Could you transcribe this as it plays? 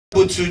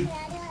Bible to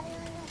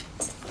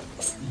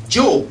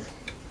Job.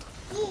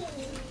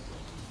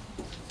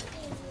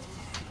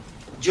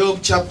 Job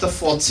chapter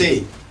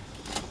 14.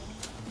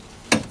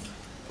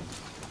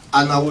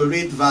 And I will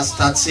read verse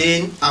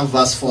 13 and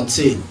verse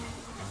 14.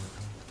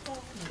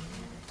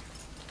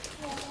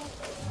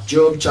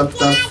 Job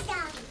chapter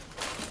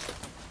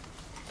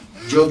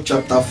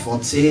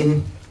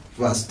 14,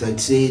 verse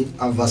 13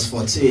 and verse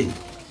 14.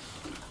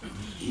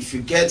 If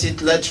you get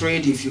it, let's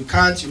read. If you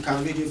can't, you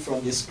can read it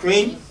from the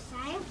screen.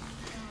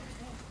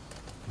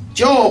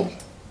 Job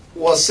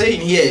was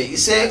saying here, he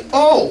said,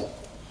 "Oh,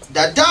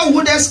 that thou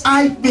wouldest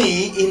hide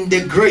me in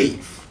the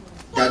grave,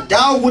 that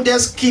thou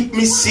wouldest keep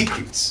me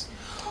secret,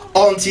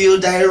 until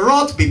thy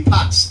wrath be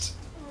past,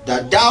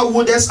 that thou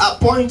wouldest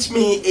appoint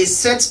me a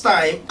set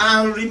time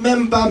and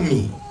remember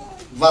me."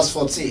 Verse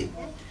 14.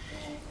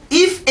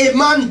 "If a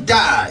man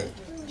die,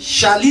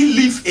 shall he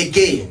live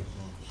again?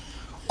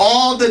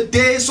 All the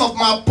days of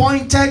my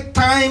appointed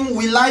time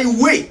will I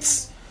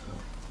wait,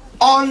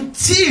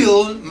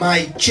 until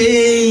my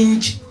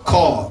change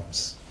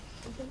comes."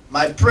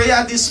 My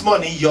prayer this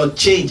morning, your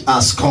change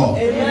has come.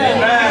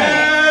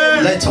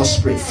 Amen. Let us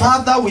pray.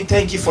 Father, we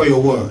thank you for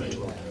your word.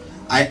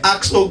 I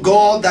ask, oh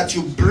God, that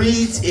you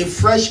breathe a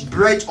fresh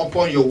breath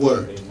upon your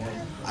word.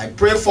 I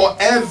pray for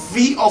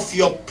every of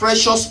your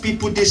precious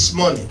people this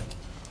morning.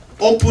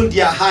 Open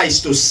their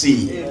eyes to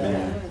see.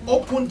 Amen.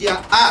 Open their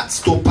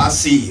hearts to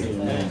perceive.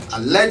 Amen.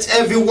 And let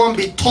everyone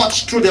be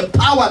touched through the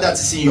power that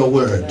is in your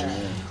word. Amen.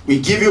 We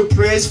give you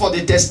praise for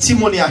the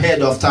testimony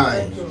ahead of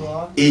time.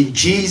 In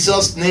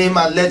Jesus' name,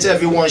 and let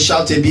everyone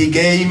shout a big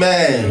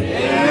amen.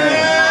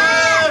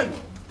 Amen.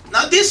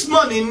 Now this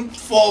morning,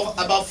 for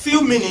about a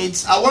few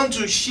minutes, I want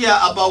to share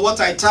about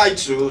what I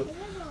titled,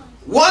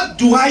 "What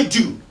do I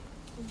do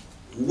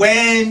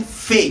when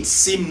faith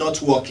seems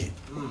not working?"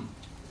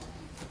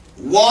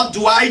 What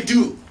do I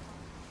do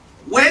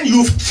when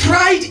you've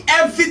tried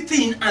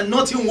everything and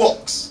nothing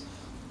works?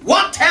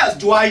 What else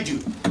do I do?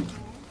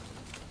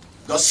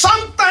 Because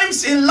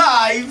sometimes in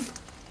life,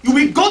 you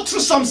will go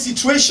through some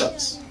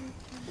situations,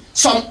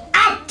 some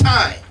hard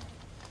time,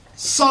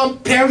 some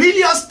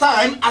perilous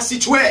time, as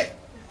it were.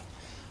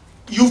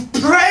 You've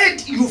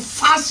prayed, you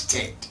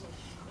fasted,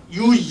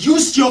 you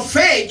used your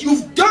faith,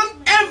 you've done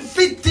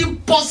everything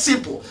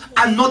possible,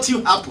 and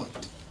nothing happened.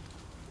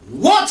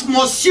 What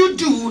must you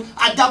do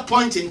at that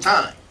point in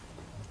time?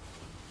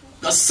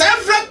 Because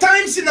several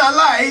times in our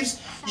lives,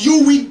 you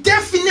will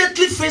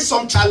definitely face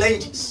some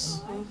challenges.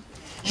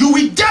 You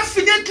will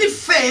definitely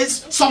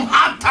face some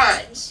hard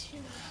times.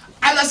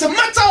 And as a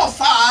matter of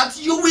fact,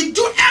 you will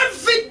do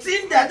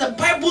everything that the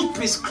Bible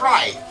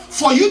prescribes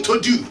for you to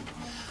do.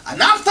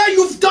 And after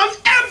you've done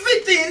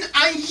everything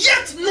and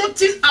yet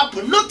nothing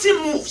happens, nothing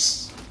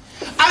moves,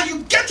 and you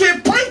get to a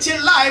point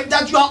in life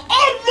that you are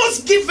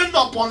almost giving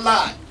up on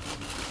life.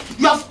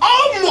 You have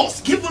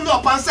almost given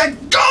up and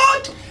said,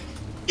 "God,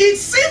 it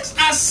seems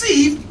as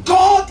if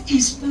God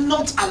is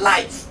not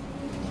alive."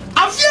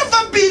 Have you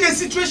ever been in a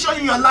situation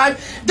in your life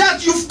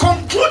that you've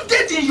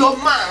concluded in your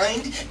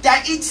mind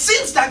that it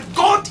seems that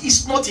God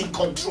is not in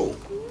control?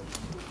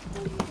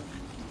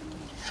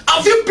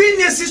 Have you been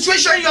in a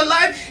situation in your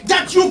life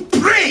that you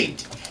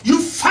prayed,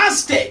 you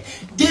fasted,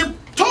 they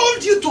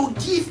told you to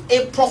give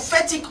a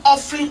prophetic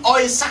offering or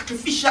a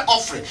sacrificial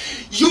offering,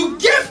 you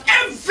gave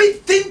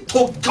everything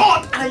to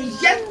God and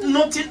yet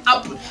nothing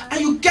happened, and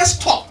you get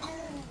stuck,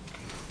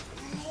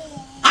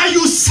 and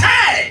you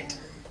said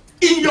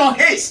in your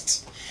haste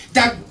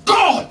that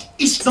God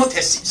is not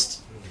exist,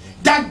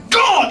 that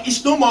God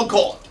is no more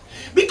God,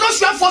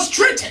 because you are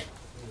frustrated.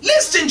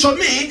 Listen to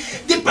me,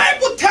 the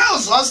Bible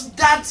tells us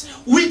that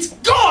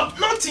with God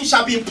nothing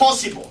shall be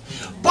impossible,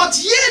 but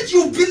yet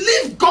you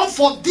believe God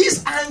for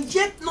this and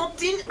yet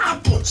nothing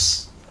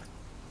happens.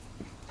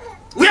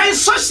 We are in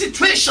such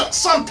situations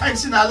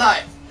sometimes in our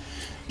life.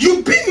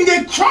 You've been in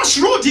a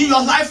crossroad in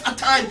your life at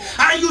times,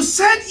 and you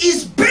said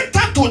it's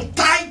better to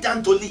die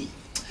than to live.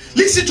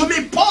 Listen to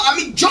me,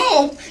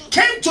 Job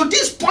came to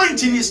this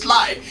point in his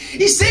life.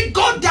 He said,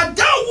 "God, that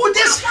thou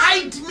wouldest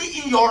hide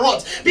me in your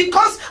wrath,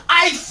 because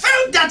I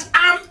felt that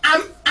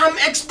I'm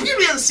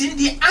experiencing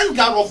the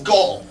anger of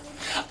God.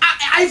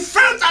 I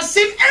felt as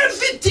if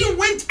everything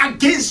went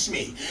against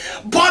me."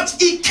 But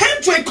he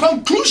came to a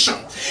conclusion.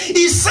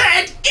 He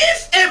said,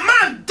 "If a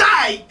man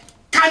die,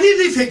 can he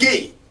live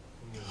again?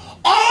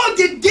 All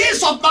the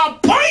days of my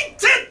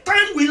appointed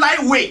time will I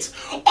wait,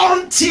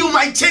 until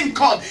my change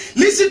comes."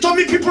 Listen to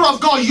me, people of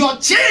God, your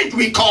change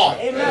will come.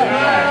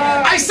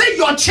 Amen. I say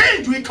your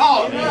change will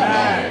come.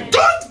 Amen.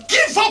 Don't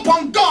give up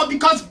on God,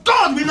 because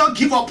God will not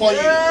give up on you.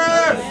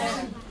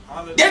 Amen.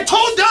 They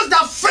told us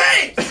that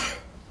faith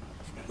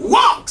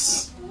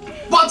works,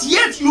 but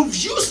yet you've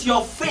used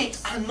your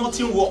faith and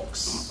nothing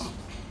works.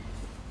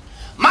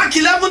 Mark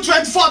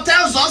 11:24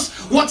 tells us,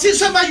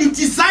 "Whatsoever you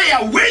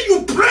desire, when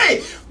you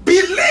pray,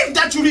 believe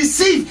that you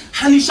receive,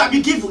 and it shall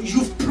be given."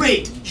 You've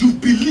prayed, you've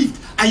believed,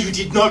 and you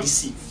did not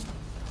receive.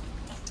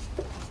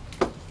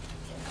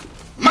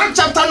 Mark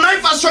chapter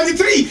 9 verse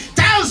 23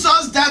 tells tells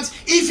us that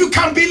if you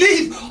can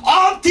believe,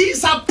 all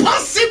things are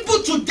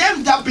possible to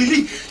them that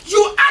believe.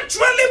 You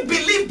actually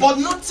believe, but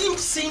nothing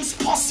seems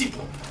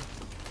possible.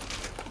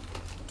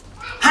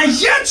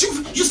 And yet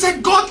you say,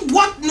 God,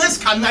 what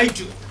next can I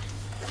do?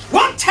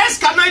 What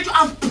test can I do?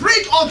 I've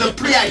prayed all the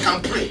prayer I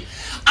can pray.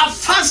 I've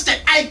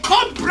fasted. I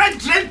called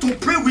brethren to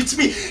pray with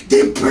me.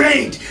 They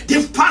prayed.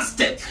 They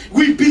fasted.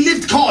 We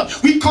believed God.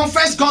 We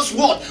confessed God's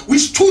word. We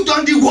stood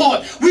on the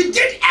word. We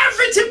did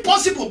everything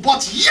possible,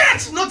 but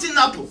yet nothing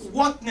happened.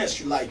 What next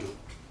should I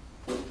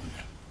do?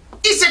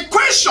 It's a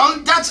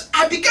question that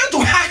I began to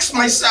ask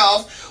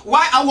myself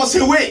while I was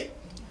away.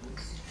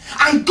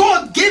 And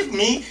God gave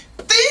me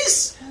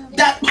things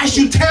that I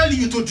should tell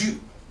you to do.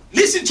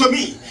 Listen to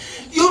me.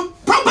 You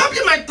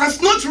probably might have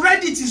not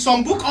read it in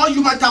some book, or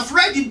you might have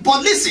read it,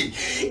 but listen,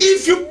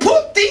 if you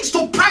put things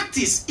to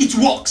practice, it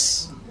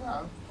works.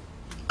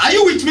 Are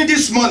you with me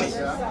this morning?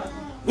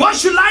 What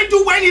should I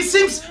do when it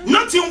seems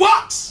nothing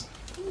works?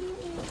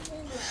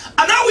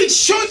 And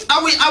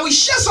I will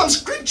share some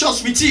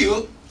scriptures with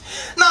you.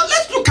 Now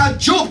let's look at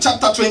Job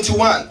chapter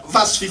 21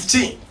 verse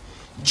 15.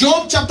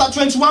 Job chapter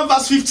 21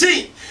 verse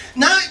 15.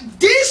 Now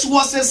this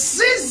was a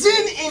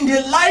season in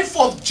the life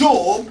of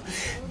Job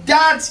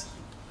that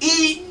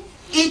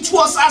it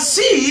was as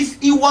if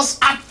he was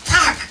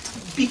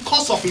attacked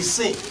because of his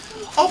sin.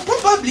 Or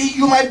probably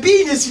you might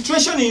be in a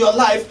situation in your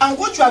life, and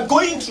what you are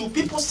going through,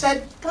 people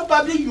said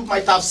probably you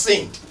might have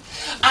sinned,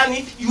 and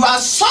you are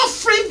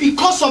suffering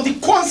because of the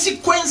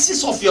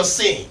consequences of your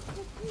sin.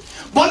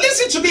 But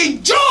listen to me,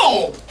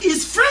 Job,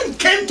 his friend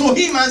came to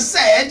him and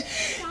said,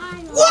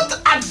 what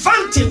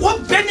advantage,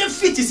 what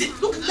benefit is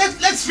it? Look,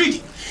 let's read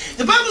it.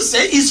 The Bible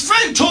says his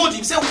friend told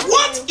him, said,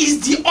 what is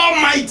the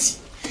Almighty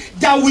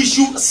that we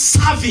should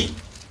serve him?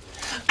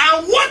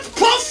 And what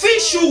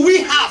profit should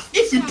we have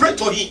if we pray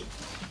to him?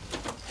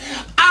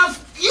 Have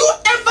you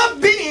ever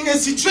been in a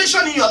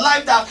situation in your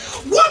life that,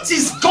 what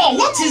is God?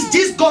 What is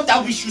this God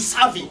that we should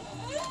serve him?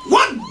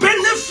 What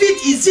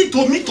benefit is it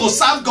to me to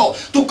serve God,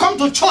 to come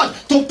to church,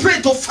 to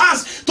pray, to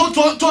fast,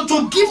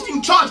 to give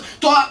in church,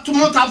 to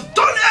not have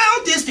done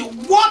all these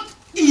things? What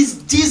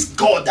is this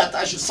God that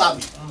I should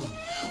serve him?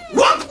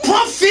 What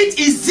profit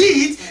is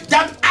it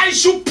that I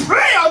should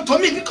pray unto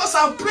me? Because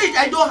I've prayed,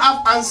 I don't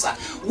have answer.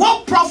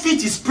 What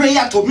profit is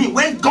prayer to me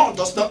when God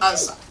does not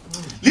answer?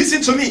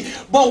 Listen to me.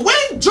 But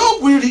when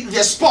Job will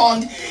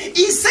respond,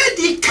 he said,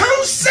 the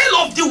counsel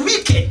of the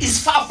wicked is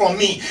far from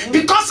me,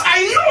 because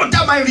I know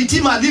that my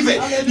Redeemer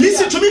liveth.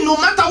 Listen to me, no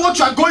matter what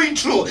you are going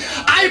through,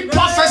 I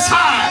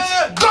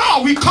prophesy,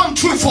 God will come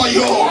true for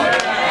you.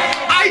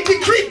 I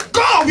decree,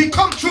 God will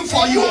come true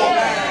for you.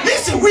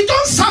 Listen, we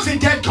don't serve a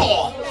dead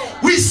God.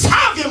 We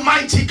serve a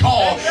mighty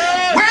God.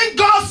 When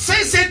God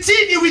says a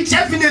thing, he will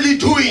definitely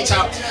do it.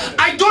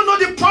 I don't know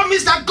the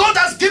promise that God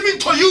has given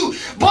to you,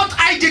 but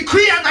I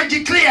decree and I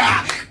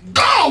declare,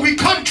 God will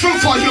come true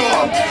for you.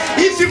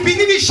 If you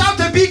believe it, shout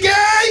a big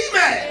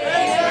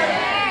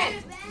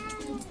amen.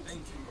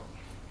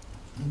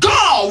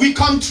 God will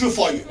come true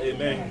for you.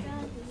 Amen.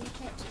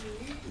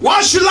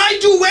 What should I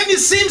do when it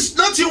seems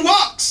nothing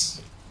works?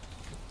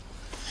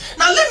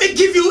 Now let me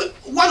give you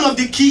one of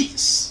the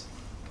keys,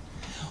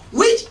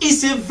 which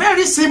is a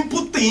very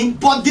simple thing,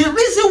 but the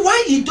reason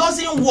why it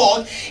doesn't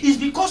work is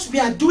because we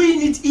are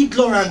doing it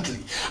ignorantly.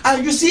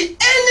 And you see,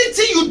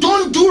 anything you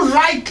don't do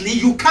rightly,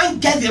 you can't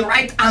get the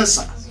right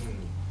answer.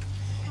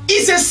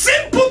 It's a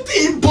simple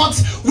thing,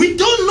 but we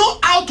don't know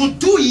how to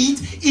do it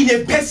in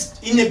a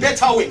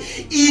better way,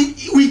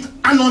 with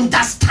an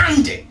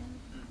understanding.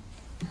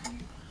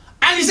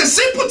 And it's a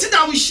simple thing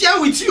that we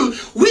share with you,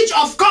 which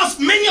of course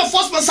many of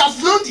us must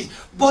have learned it.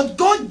 But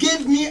God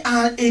gave me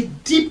a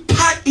deeper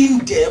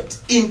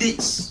in-depth in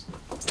this.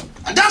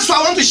 And that's what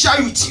I want to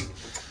share with you.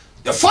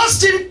 The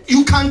first thing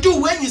you can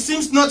do when it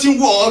seems nothing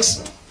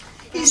works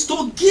is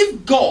to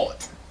give God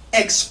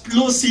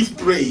explosive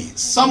praise.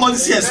 Somebody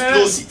say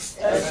explosive.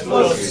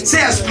 Explosive.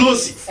 Say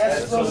explosive.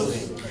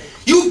 Explosive.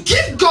 You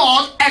give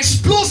God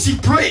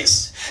explosive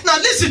praise. Now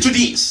listen to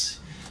this.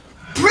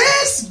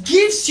 Praise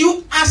gives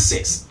you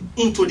access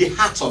into the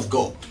heart of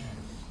God.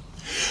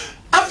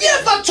 Have you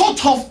ever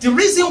thought of the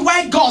reason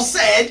why God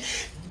said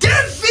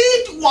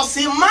David was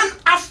a man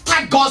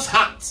after God's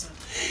heart?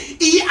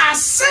 He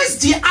accessed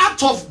the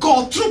heart of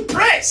God through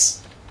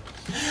praise.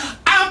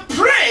 And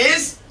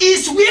praise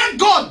is where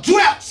God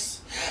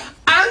dwells.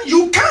 And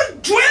you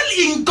can't dwell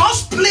in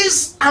God's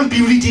place and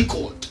be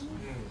ridiculed.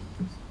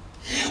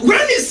 When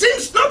it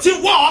seems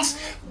nothing works,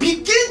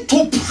 begin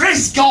to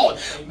praise God.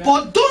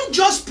 But don't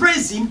just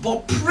praise him,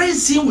 but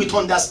praise him with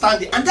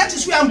understanding. And that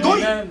is where I'm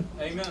going. Amen.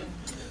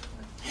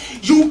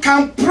 You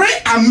can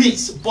pray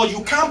amiss, but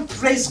you can't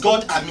praise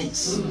God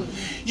amiss.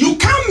 You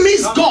can't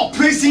miss God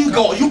praising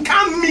God. You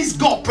can't miss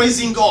God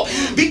praising God,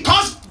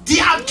 because the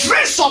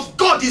address of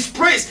God is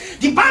praise.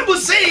 The Bible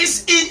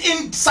says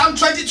in Psalm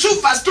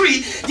 22 verse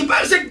 3, the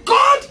Bible says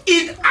God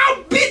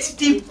inhabits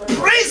the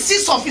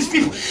praises of his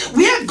people.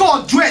 Where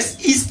God dwells,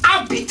 his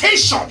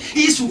habitation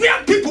is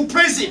where people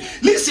praise him.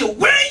 Listen,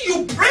 when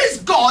you praise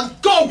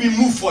God, God will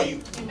move for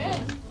you.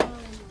 Amen.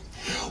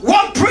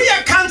 What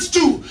prayer can't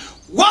do,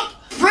 what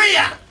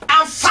prayer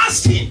and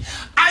fasting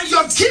and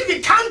your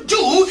giving can't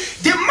do,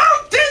 the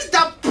mountains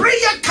that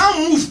prayer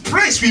can't move,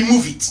 praise will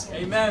move it.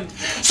 Amen.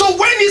 So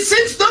when it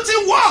seems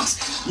nothing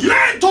works,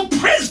 learn to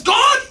praise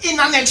God in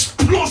an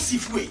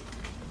explosive way.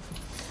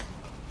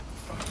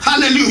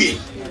 Hallelujah.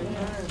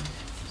 Amen.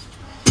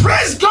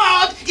 Praise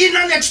God in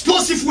an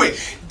explosive way.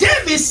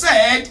 David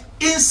said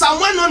in Psalm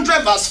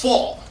 100 verse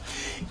 4,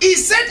 he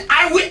said,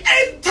 I will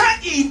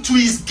enter into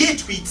his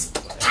gate with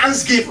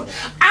thanksgiving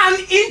and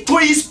into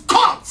his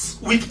courts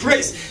with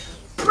praise.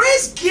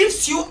 Praise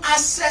gives you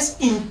access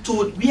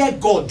into where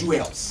God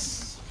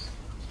dwells.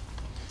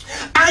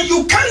 And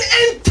you can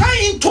enter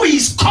into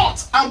his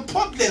court and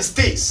problem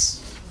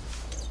stays.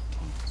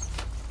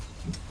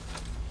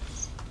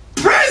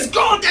 Praise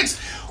God.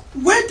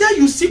 Whether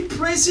you see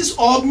praises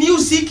or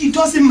music, it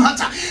doesn't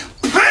matter.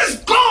 Praise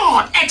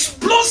God.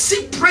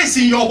 Explosive praise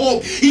in your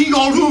home, in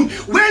your room,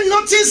 when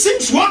nothing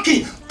seems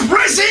working.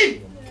 Praise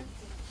him.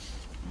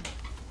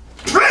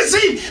 Praise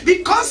him,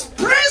 because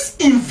praise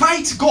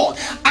invites God,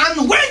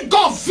 and when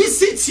God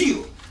visits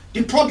you,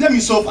 the problem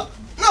is over.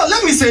 Now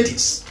let me say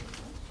this.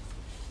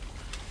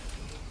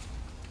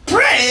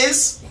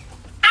 Praise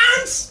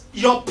hands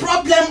your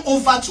problem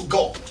over to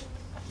God,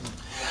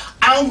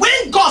 and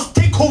when God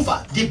takes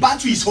over, the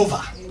battle is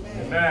over.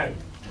 Amen.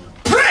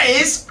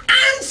 Praise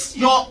hands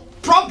your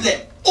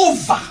problem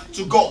over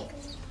to God,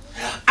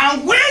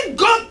 and when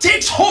God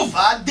takes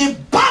over, the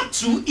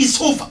battle is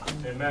over.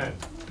 Amen.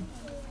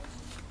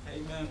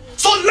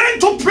 So learn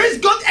to praise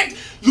God.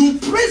 You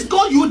praise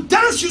God, you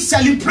dance, you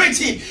celebrate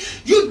him.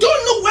 You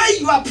don't know why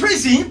you are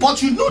praising him,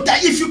 but you know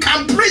that if you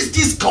can praise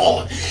this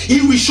God,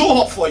 he will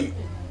show up for you.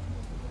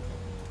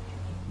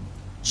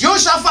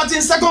 Jehoshaphat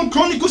in 2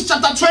 Chronicles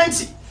chapter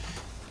 20,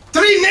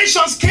 3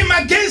 nations came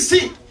against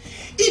him.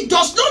 He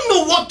does not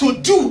know what to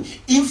do.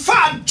 In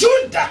fact,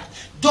 Judah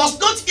does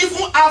not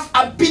even have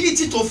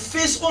ability to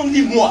face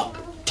only Moab.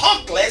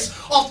 Talk less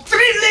of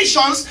 3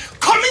 nations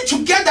coming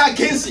together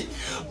against him.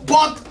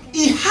 But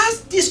he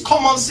has this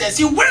common sense.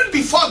 He went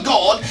before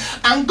God,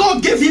 and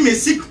God gave him a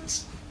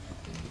secret.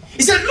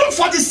 He said, look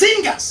for the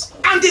singers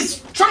and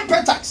the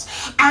trumpeters,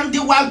 and they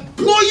were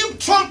blowing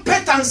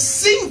trumpet and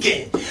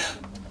singing.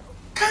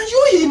 Can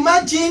you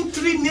imagine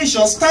 3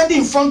 nations standing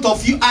in front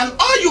of you, and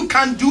all you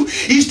can do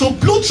is to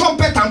blow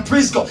trumpet and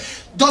praise God?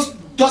 Does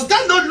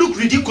that not look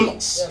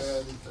ridiculous?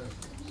 Yes.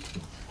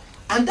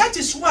 And that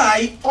is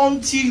why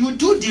until you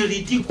do the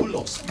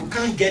ridiculous, you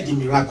can't get the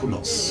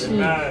miraculous.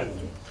 Amen.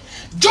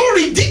 Do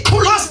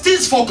ridiculous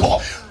things for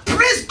God.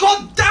 Praise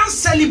God, dance,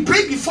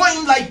 celebrate before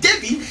him like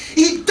David.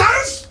 He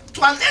danced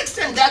to an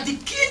extent that the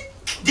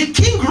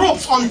king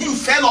robes on him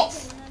fell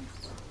off.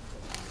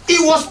 He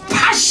was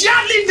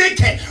partially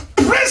naked,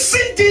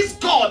 praising this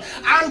God,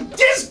 and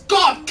this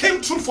God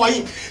came through for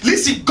him.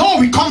 Listen,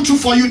 God will come through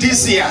for you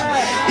this year.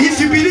 If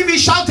you believe it,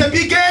 shout a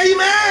big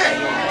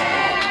amen.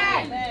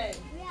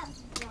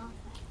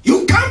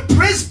 You can't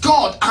praise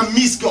God and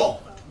miss God.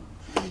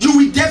 You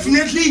will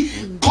definitely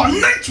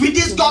connect with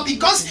this God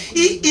because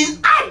he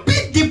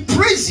inhabits the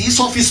praises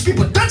of his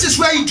people. That is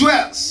where he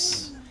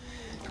dwells.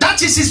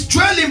 That is his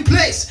dwelling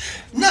place.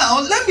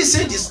 Now, let me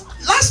say this.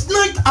 Last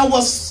night I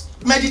was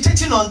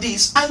meditating on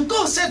this, and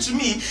God said to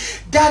me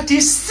that the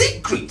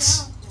secret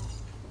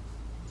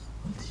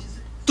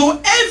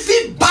to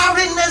every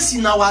barrenness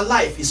in our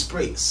life is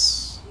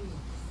praise.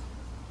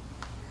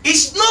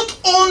 It's not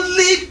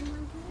only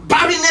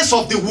barrenness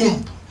of the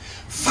womb.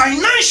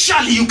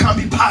 Financially, you can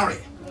be barren.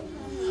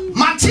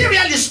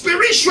 Materially,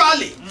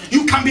 spiritually,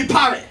 you can be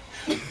barren.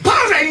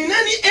 Barren in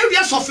any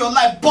areas of your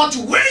life. But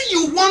when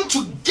you want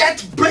to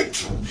get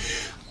breakthrough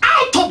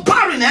out of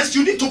barrenness,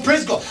 you need to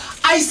praise God.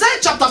 Isaiah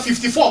chapter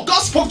 54.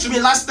 God spoke to me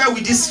last night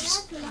with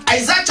this.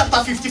 Isaiah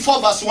chapter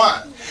 54 verse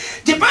 1.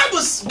 The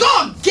Bible,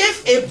 God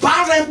gave a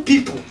barren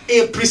people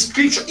a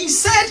prescription. He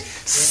said,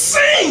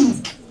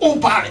 sing, O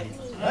barren.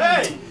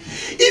 Hey.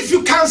 If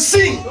you can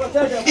sing,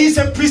 it's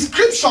a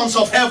prescription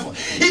of heaven.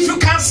 If you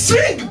can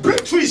sing,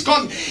 breakthrough is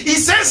coming. He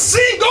says,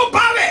 sing, O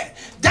barren,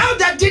 thou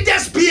that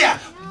didst bear,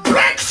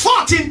 break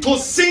forth into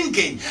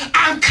singing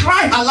and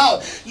cry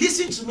aloud.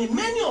 Listen to me,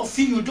 many of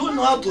you don't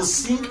know how to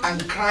sing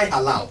and cry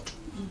aloud.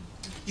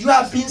 You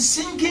have been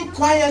singing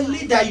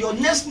quietly that your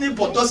next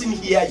neighbor doesn't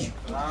hear you,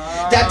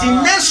 that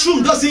the next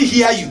room doesn't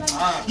hear you.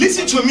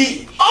 Listen to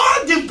me,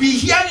 all they be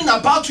hearing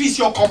about you is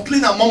your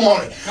complaint and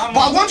murmuring. But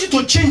I want you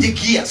to change the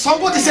gear.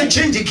 Somebody say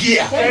change the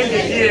gear. Change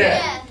the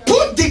gear.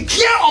 Put the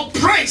gear of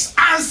praise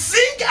and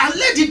sing, and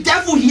let the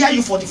devil hear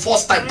you for the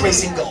first time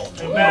praising God.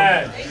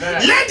 Amen.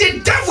 Let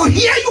the devil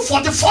hear you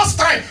for the first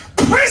time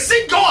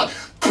praising God.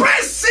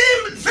 Praise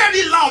him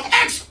very loud,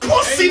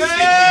 explosively.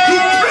 You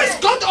praise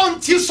God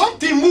until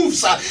something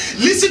moves.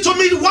 Listen to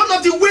me, one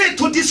of the ways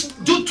to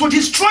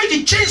destroy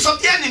the chains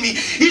of the enemy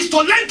is to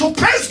learn to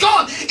praise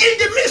God in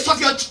the midst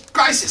of your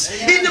crisis,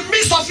 in the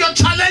midst of your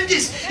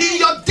challenges, in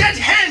your dead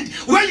hand.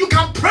 When you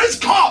can praise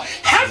God,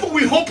 heaven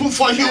will open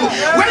for you.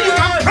 When you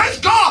can praise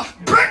God,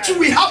 breakthrough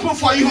will happen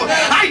for you.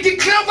 I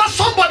declare over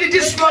somebody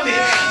this morning,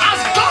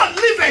 as God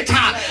liveth,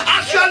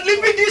 as you are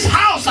leaving this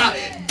house,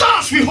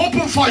 doors will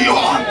open for you.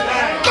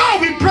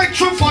 God will break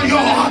through for you.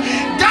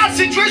 That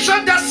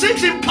situation that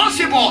seems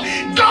impossible,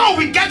 God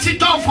will get it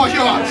done for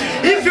you.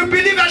 If you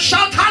believe and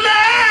shout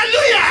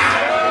hallelujah.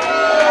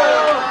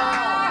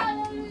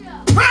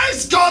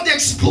 Praise God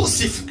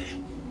explosively.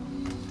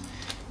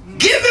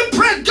 Give him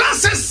praise. God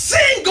says,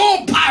 sing,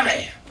 O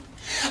barren.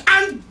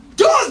 And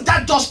those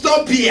that does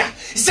not bear,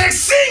 he says,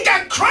 sing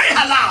and cry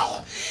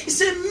aloud. He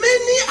said,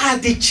 many are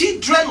the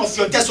children of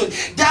your destiny.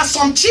 There are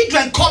some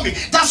children coming.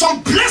 There are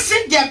some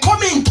blessings. They are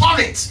coming in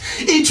torrents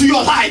into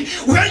your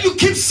life. When you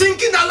keep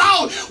singing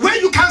aloud, when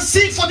you can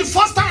sing for the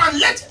first time and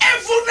let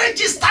everyone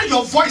register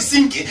your voice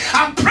singing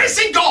and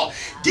praising God,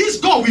 this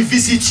God will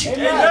visit you.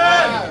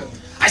 Amen.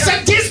 I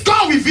said, this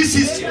God will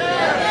visit you.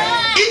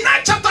 In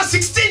Acts chapter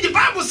 16, the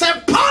Bible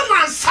said, Paul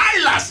and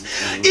Silas,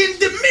 in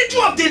the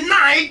middle of the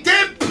night,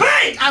 they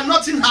prayed and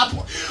nothing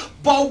happened.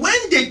 But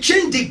when they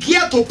changed the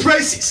gear to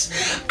praises,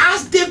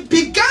 as they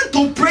began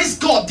to praise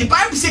God, the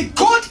Bible says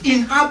God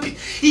inhabited.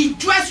 He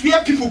dwells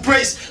where people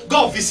praise.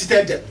 God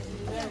visited them.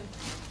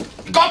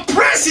 God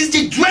praise is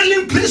the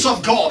dwelling place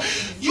of God.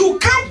 You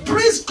can't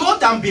praise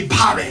God and be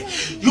barren.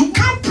 You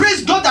can't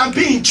praise God and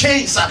be in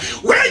chains.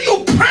 When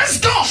you praise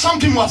God,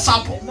 something must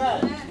happen.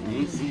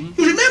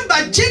 You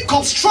remember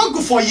Jacob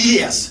struggled for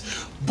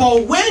years.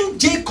 But when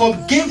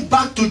Jacob gave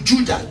back to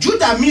Judah,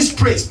 Judah means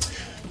praise.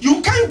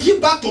 You can't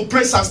give back to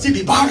praise and still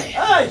be barren.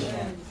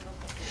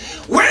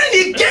 When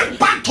he gave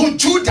back to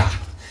Judah,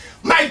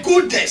 my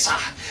goodness,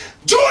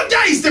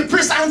 Judah is the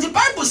priest, and the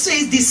Bible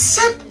says the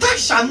scepter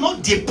shall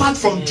not depart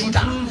from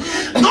Judah,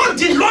 nor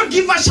the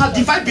lawgiver shall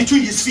divide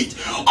between his feet,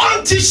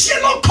 until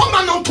Shiloh come,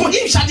 and unto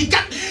him shall the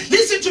God.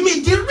 Listen to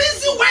me, the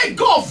reason why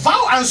God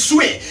vow and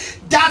swear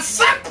that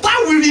scepter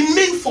will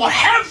remain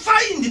forever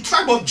in the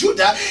tribe of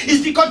Judah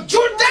is because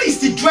Judah is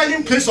the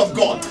dwelling place of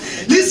God.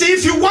 Listen,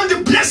 if you want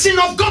the blessing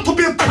of God to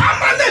be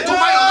permanent over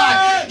your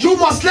life, you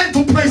must learn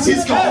to praise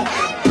his God.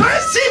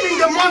 Praise him in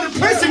the morning,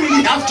 praise him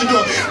in the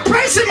afternoon,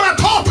 praise him at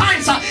all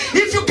times.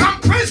 If you can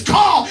praise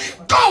God,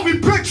 God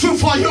will break through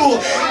for you.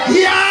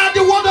 Yeah,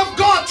 the word of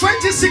God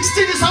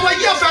 2016 is our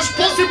year of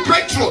explosive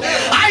breakthrough.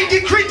 I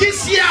decree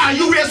this year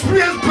you will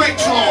experience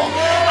breakthrough.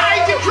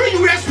 I decree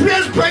you will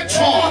experience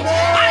breakthrough.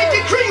 I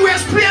decree you will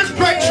experience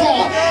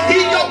breakthrough.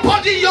 In your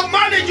body, in your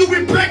marriage, you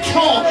will break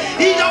through.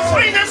 In your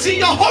finance, in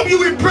your home, you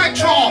will break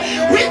through.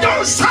 We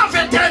don't serve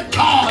a dead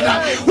God.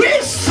 We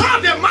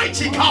serve a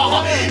mighty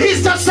God.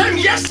 He's the same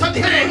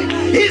yesterday.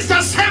 He's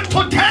the same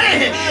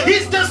today.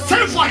 He's the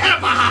same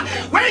forever.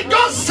 When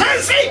God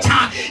says it,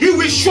 he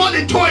will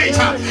surely do it.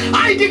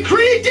 I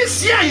decree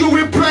this year you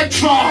will break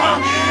through.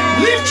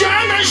 Lift your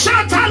hand and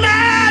shout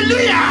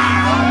hallelujah.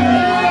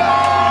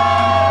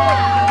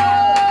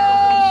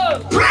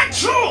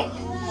 Breakthrough.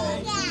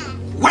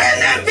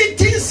 When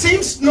everything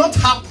seems not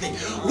happening,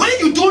 when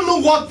you don't know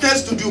what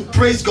else to do,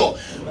 praise God.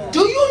 Do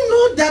you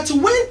know that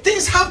when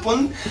things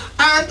happen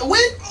and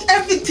when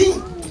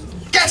everything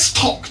gets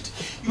stuck,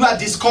 you are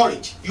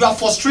discouraged, you are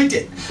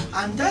frustrated,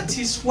 and that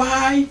is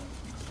why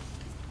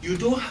you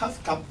don't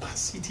have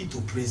capacity to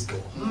praise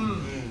God.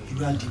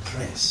 You are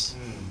depressed.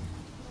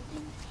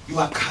 You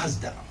are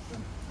cast down.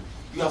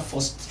 You are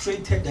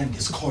frustrated and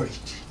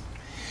discouraged.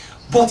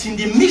 But in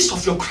the midst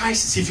of your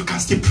crisis, if you can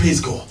still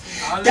praise God,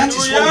 that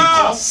is what we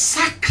call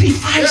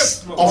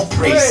sacrifice of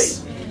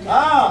praise.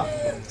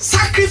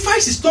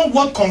 Sacrifice is not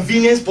what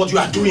convenience, but you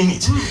are doing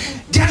it.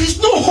 There is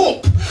no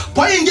hope.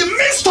 But in the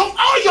midst of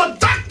all your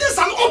darkness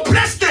and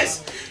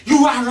hopelessness,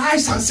 you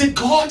arise and say,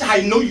 God,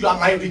 I know you are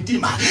my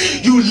redeemer.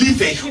 You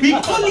live it. We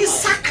call it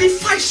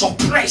sacrifice of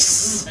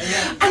praise.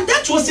 And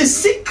that was the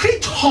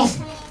secret of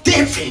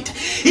David.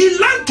 He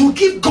learned to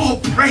give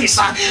God praise.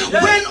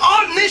 When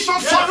all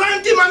nations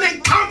surround him and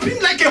encamp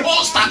him like a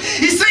host,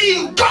 he said,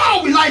 in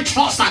God will I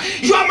trust.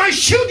 You are my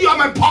shield, you are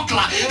my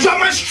buckler, you are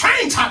my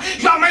strength,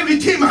 you are my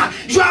redeemer,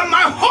 you are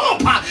my hope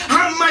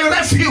and my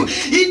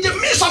refuge. In the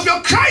midst of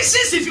your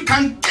crisis, if you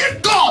can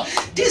give God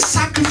this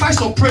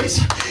sacrifice of praise,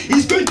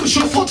 He's going to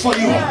show forth for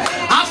you.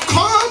 I've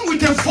come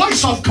with the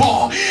voice of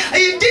God.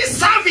 In this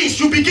service,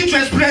 you begin to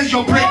experience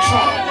your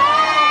breakthrough.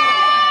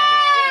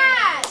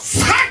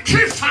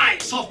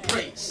 Sacrifice of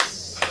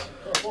praise.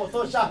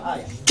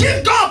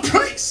 Give God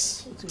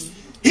praise.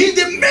 In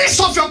the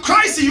midst of your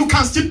crisis, you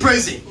can still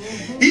praise Him.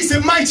 He's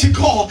a mighty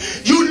God.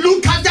 You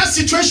look at that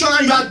situation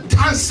and you are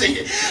dancing.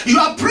 You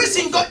are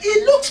praising God.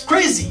 It looks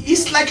crazy.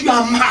 It's like you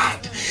are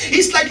mad.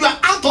 It's like you are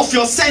out of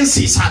your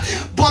senses.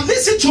 But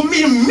listen to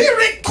me,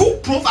 miracle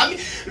proof. I mean,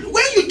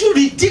 when you do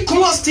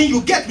ridiculous things,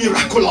 you get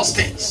miraculous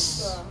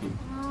things.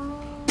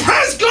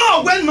 Praise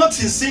God when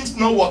nothing seems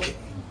not working.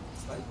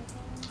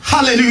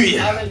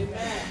 Hallelujah. Hallelujah.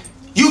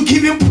 You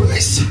give Him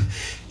praise.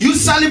 You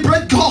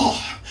celebrate God.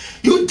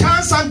 You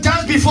dance and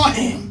dance before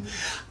Him.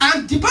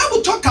 And the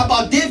Bible talk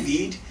about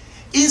David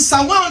in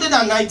Psalm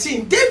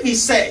 119. David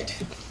said,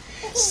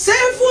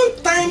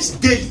 7 times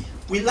daily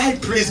will I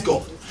praise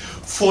God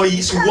for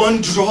His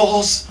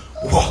wondrous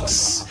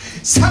works.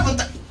 7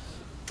 times.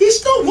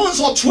 It's not once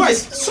or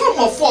twice. Some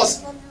of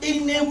us,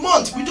 in a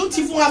month, we don't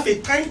even have a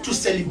time to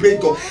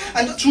celebrate God.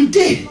 And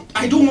today,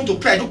 I don't want to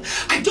pray.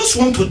 I just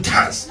want to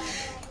dance.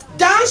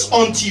 Dance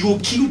until you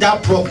kill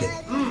that problem.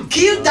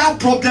 Kill that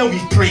problem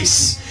with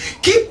praise.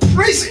 Keep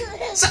praising.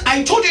 So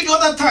I told you the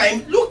other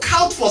time, look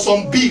out for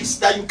some bills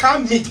that you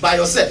can't meet by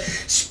yourself.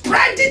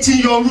 Spread it in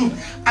your room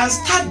and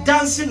start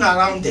dancing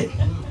around them.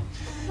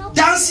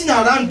 Dancing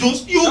around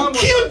those, you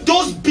kill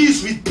those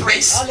bills with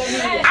praise.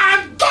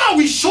 And God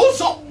will show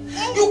up.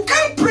 You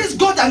can't praise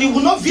God and He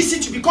will not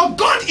visit you, because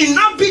God will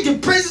not be the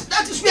praise.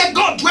 That is where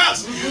God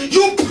dwells.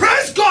 You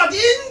praise God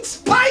in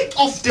spite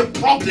of the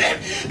problem,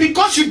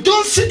 because you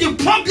don't see the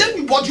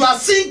problem, but you are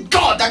seeing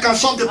God that can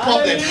solve the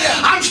problem.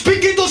 I'm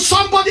speaking to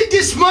somebody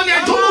this morning.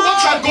 I don't know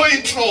what you are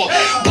going through,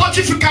 but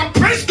if you can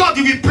praise God,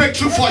 He will break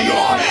through for you.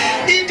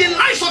 In the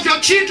lives of your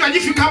children,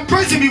 if you can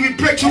praise Him, He will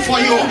break through for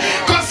you.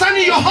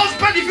 Concerning your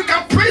husband, if you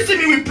can praise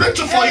Him, He will break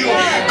through for you.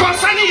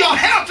 Concerning your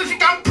health, if you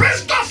can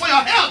praise God for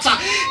your health,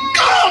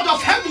 God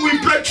of heaven will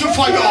break through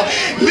for you.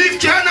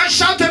 Lift your hand and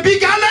shout a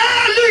big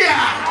hallelujah.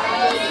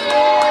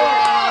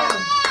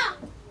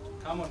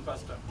 Come on,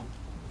 Pastor.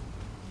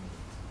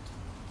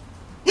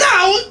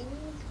 Now,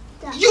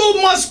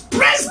 you must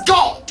praise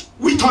God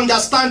with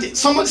understanding.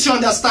 Somebody say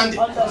understanding.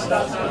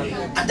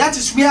 And that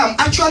is where I'm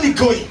actually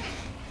going.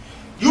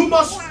 You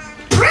must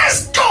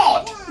praise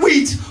God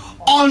with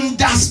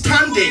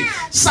understanding.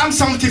 Psalm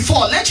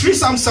 74. Let's read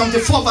Psalm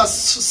 74 verse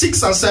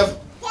 6 and 7.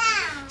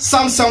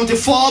 Psalm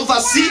 74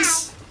 verse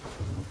 6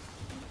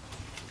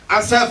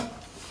 and 7.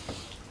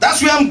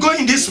 That's where I'm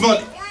going this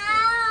morning.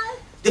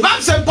 The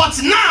Bible said, but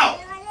now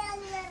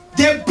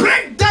they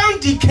break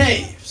down the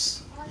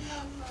caves,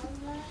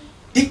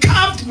 the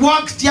carved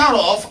work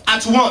thereof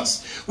at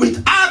once,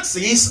 with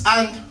axes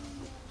and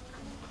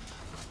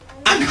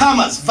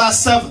hammers. Verse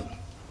 7.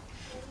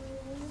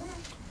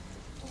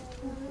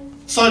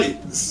 Sorry,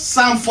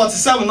 Psalm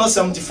 47, not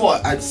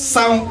 74.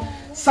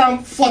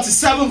 Psalm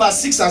 47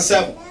 verse 6 and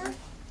 7.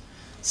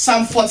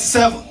 Psalm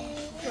 47.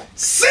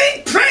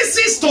 Sing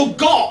praises to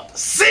God.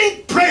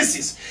 Sing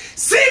praises.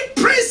 Sing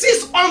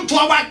praises unto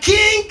our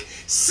King.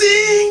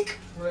 Sing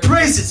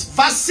praises.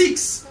 Verse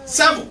 6,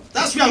 7.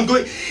 That's where I'm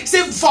going.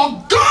 Say,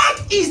 for God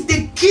is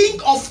the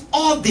King of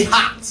all the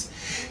heart.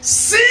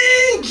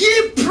 Sing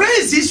ye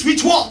praises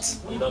with what?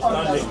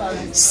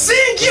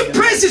 Sing ye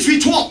praises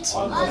with what?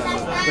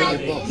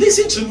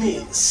 Listen to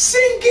me.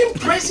 Singing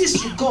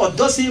praises to God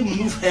doesn't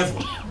move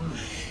heaven.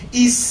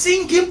 Is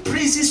singing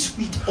praises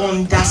with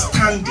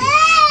understanding.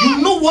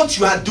 You know what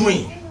you are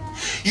doing.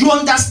 You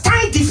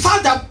understand the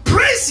fact that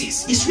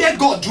praises is where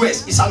God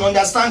dwells. It's an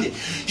understanding.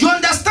 You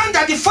understand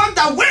that the fact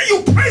that when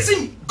you praise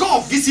Him,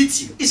 God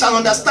visits you. It's an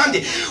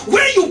understanding.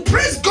 When you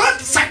praise God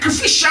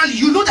sacrificially,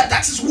 you know that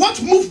that is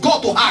what moves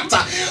God to act.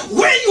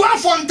 When you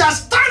have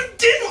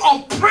understanding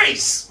of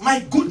praise, my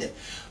goodness,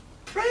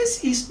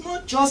 praise is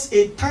not just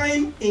a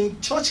time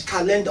in church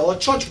calendar or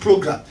church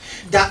program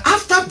that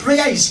after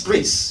prayer is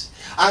praise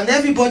and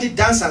everybody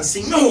dance and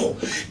sing. No,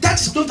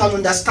 that is not an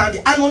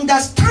understanding. An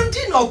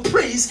understanding of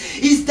praise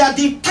is that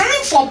the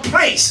time for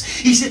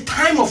praise is a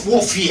time of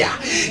warfare.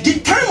 The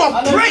time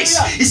of praise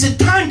is a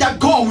time that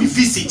God will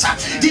visit.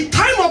 The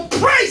time of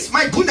praise,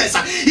 my goodness,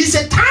 is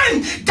a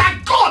time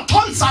that God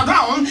turns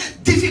around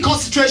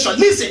difficult situation.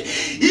 Listen,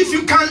 if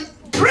you can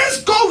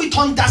praise God with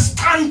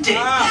understanding,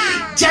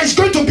 there is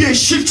going to be a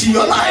shift in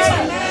your life.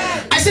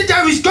 I said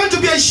there is going to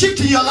be a shift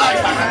in your life.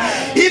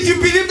 If you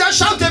believe that,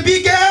 shout a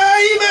big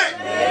amen.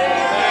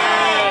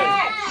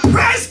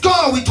 Praise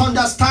God with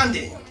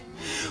understanding.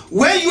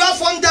 When you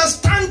have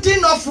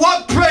understanding of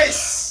what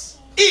praise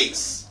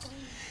is,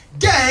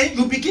 then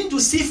you begin to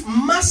see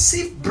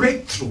massive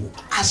breakthrough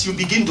as you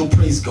begin to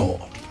praise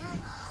God.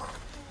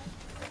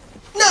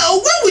 Now,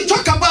 when we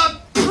talk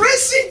about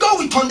praising God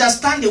with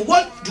understanding,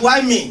 what do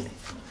I mean?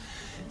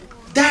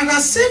 There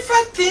are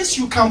several things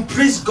you can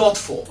praise God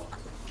for.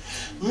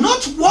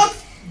 Not what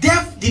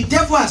the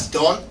devil has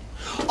done,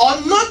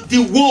 or not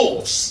the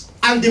woes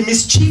and the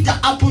mischief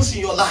that happens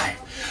in your life,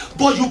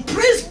 but you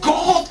praise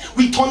God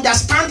with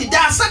understanding.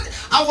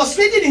 I was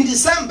reading in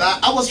December,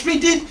 I was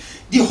reading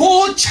the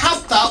whole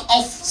chapter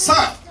of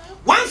Psalm,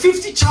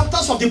 150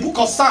 chapters of the book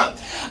of Psalm,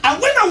 and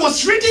when I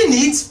was reading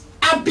it,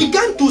 I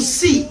began to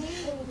see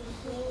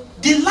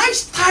the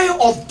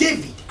lifestyle of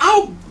David,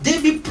 how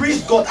David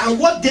praised God and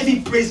what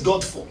David praised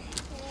God for.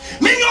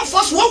 Many of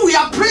us, what we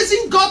are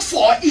praising God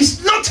for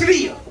is not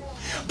real.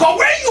 But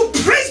when you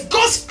praise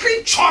God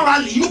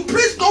scripturally, you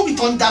praise God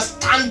with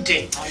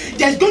understanding,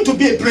 there's going to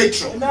be a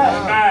breakthrough.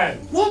 Amen.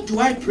 What do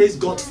I praise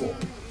God for?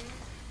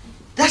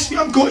 That's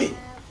where I'm going.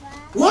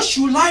 What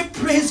should I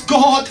praise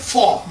God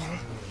for?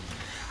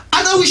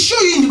 And I will show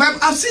you in the Bible.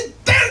 I've seen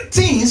 10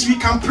 things we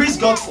can praise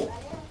God for.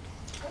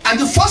 And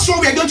the first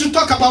one, we are going to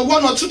talk about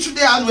one or two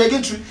today, and we're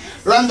going to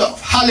round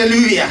off.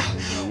 Hallelujah.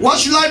 What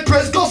should I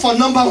praise God for?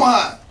 Number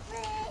one,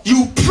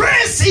 you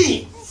praise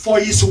Him for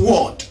His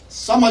word.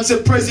 Someone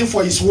say praise Him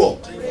for His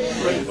word.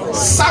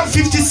 Psalm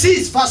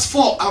 56 verse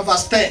 4 and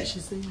verse 10.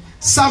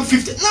 Psalm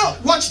 50. Now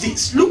watch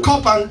this. Look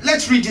up and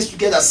let's read this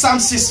together. Psalm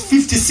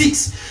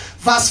 56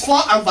 verse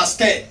 4 and verse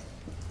 10.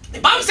 The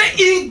Bible says,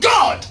 in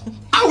God,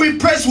 I will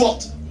praise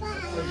what?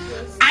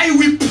 I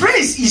will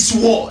praise his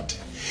word.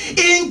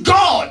 In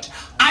God,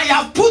 I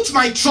have put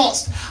my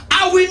trust.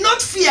 I will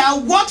not fear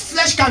what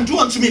flesh can do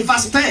unto me.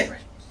 Verse 10.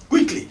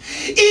 Quickly.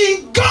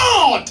 In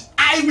God,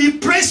 I will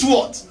praise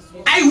what?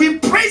 I will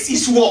praise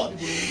his word.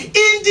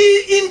 In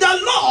the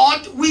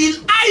Lord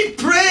will I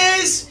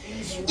praise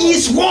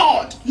his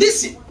word.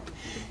 Listen.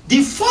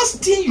 The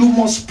first thing you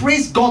must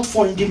praise God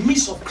for in the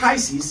midst of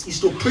crisis is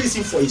to praise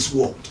him for his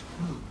word.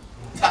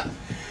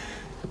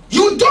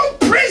 You don't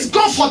praise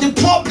God for the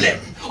problem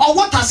or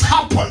what has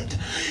happened.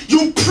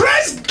 You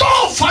praise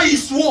God for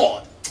his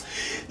word.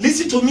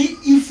 Listen to me.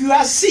 If you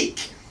are sick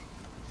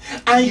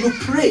and you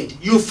prayed,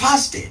 you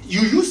fasted,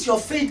 you used your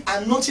faith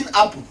and nothing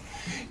happened,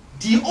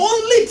 the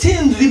only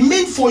thing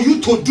remain for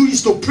you to do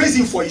is to praise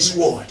him for his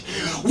word.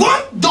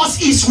 What does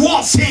his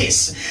word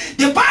says?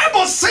 The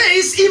Bible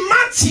says in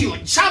Matthew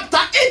chapter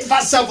 8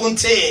 verse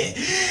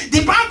 17,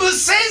 the Bible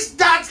says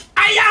that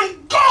I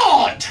am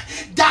God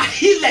that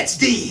healeth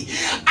thee.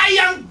 I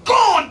am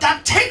God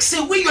that takes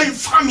away your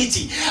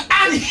infirmity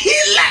and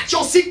healeth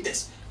your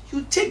sickness.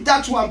 You take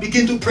that one and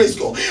begin to praise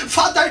God.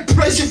 Father, I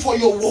praise you for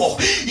your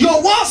word.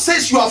 Your word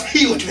says you have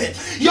healed me.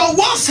 Your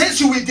word says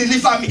you will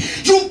deliver me.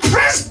 You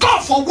praise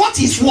God for what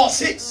his word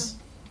says.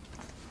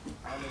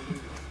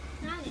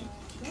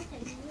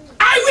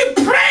 I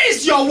will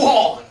praise your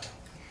word.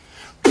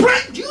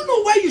 Do you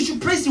know why you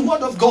should praise the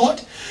word of God?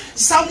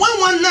 Psalm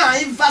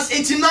 119 verse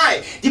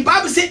 89. The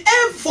Bible says,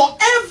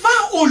 forever,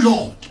 O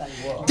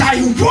Lord, thy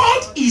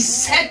word is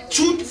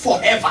settled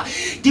forever.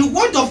 The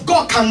word of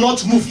God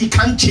cannot move. It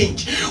can't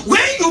change.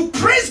 When you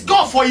praise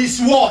God for his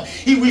word,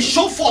 he will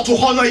show forth to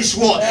honor his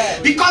word.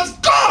 Because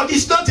God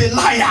is not a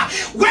liar.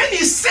 When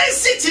he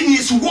says it in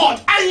his word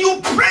and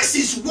you praise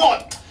his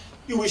word,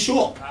 he will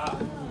show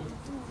up.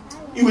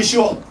 He will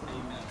show up.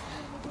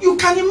 You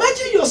can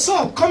imagine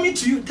yourself coming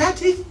to you,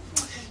 Daddy,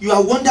 you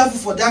are wonderful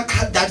for that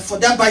car, for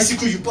that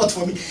bicycle you bought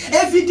for me.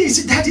 Every day,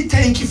 say, Daddy,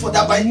 thank you for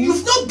that bicycle.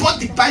 You've not bought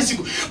the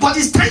bicycle, but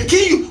it's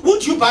thanking you.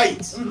 Won't you buy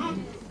it?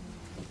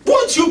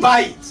 Won't you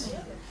buy it?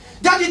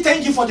 Daddy,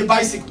 thank you for the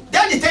bicycle.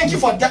 Daddy, thank you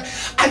for that.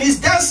 And he's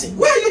dancing.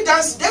 Where are you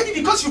dancing? Daddy,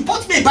 because you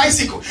bought me a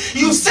bicycle.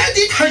 You said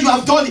it and you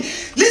have done it.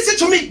 Listen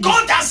to me.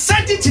 God has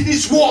said it in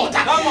his word.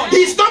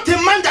 He's not a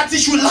man that he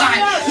should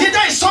lie. Neither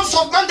a son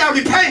of man that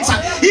repents.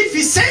 If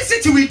he says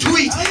it, he will do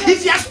it.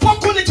 If he has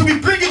spoken it, he will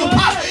bring it to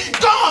pass.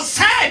 God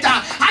said,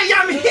 I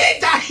am he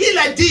that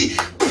healeth thee.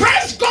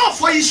 Praise God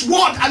for his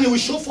word and he will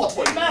show forth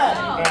for you.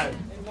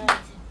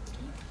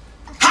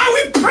 How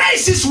we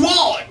praise his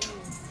word.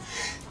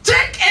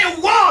 Take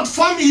a word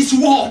from his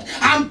word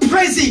and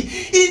praise him.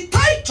 In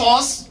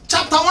Titus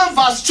chapter 1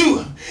 verse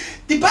 2,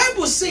 the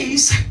Bible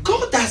says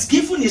God has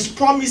given his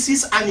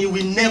promises and he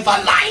will never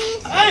lie.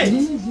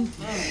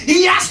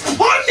 He has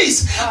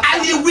promised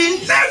and he will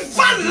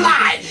never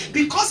lie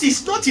because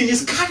it's not in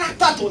his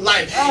character to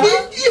lie.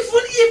 Even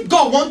if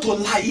God wants to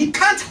lie, he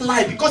can't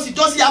lie because he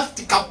doesn't have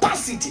the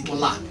capacity to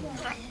lie.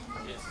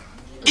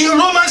 In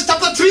Romans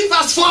chapter 3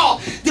 verse 4,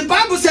 the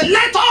Bible says,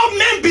 let all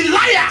men be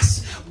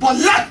liars, but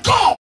let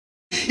God.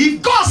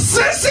 If God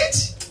says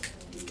it,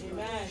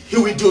 he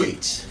will do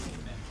it.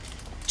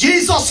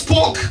 Jesus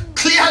spoke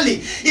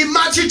clearly in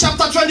Matthew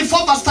chapter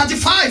 24 verse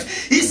 35.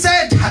 He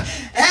said,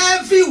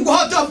 every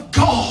word of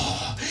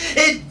God,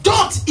 a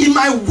dot in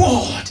my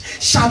word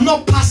shall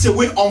not pass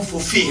away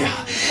unfulfilled.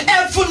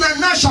 Heaven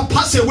and earth shall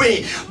pass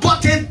away,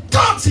 but a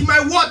dot in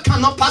my word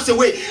cannot pass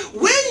away.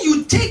 When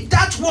you take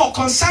that word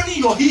concerning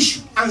your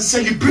issue and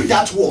celebrate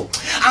that word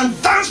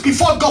and dance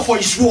before God for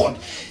his word,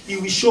 he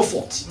will show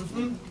forth.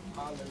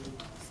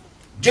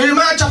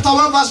 Jeremiah chapter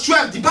 1 verse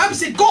 12, the Bible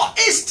says God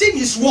esteems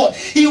his word.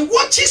 He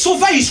watches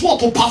over his word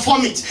to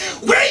perform it.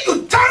 When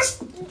you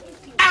dance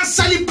and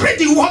celebrate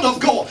the word of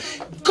God,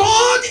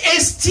 God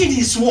esteems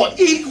his word.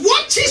 He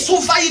watches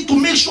over it to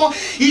make sure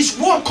his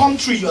word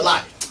comes through your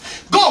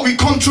life. God will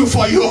come through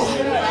for you.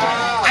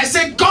 I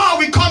say God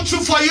will come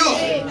through for you.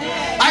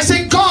 I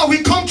say God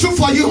will come through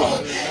for you.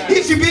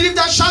 If you believe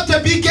that, shout a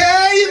big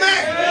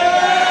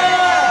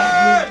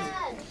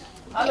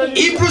amen.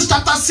 Hebrews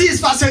chapter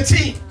 6 verse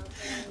 18.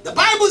 The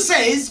Bible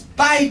says,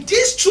 by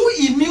these two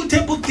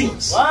immutable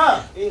things,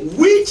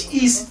 which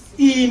is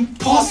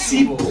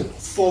impossible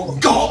for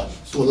God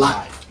to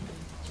lie.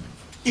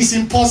 It's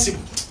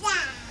impossible.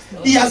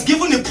 He has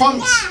given a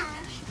promise.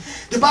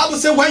 The Bible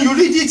says, when you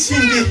read it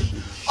in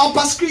the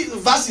upper screen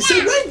verse, it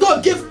says, when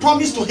God gave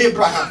promise to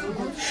Abraham,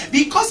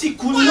 because he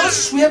could not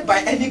swear by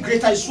any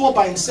greater, he swore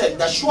by himself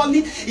that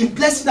surely in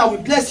blessing I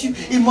will bless you,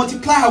 in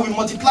multiply I will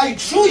multiply you,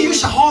 through you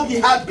shall all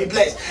the earth be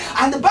blessed.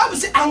 And the Bible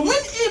says, and when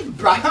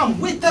Abraham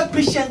waited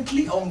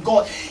patiently on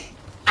God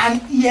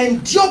and he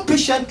endured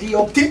patiently, he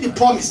obtained the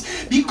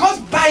promise. Because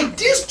by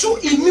these two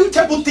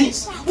immutable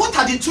things, what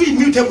are the two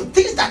immutable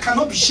things that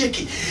cannot be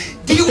shaken?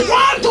 The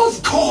word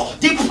of God,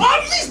 the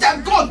promise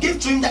that God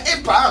gave to him, that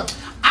Abraham,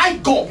 I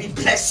God will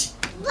bless you.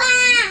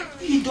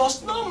 It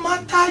does not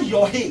matter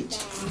your age.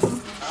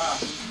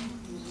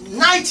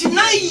 99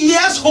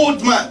 years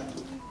old man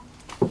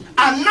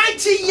and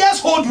 90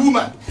 years old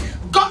woman.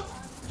 God,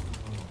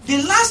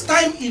 The last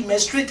time he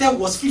menstruated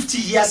was 50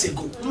 years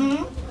ago.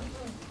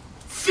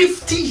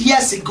 50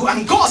 years ago.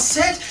 And God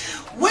said,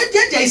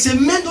 whether there is a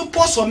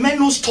menopause or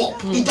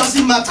menostop, it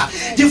doesn't matter.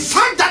 The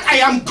fact that I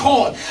am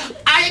God,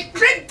 I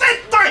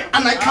created time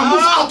and I can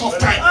move out of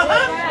time.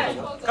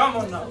 Come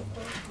on now.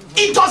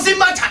 It doesn't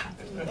matter.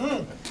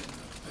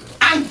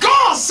 And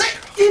God said,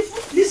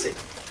 listen,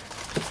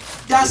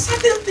 there are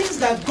certain things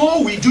that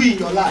God will do in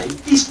your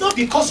life. It's not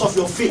because of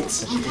your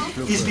faith.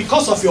 It's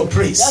because of your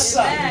praise.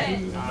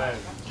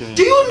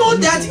 Do you know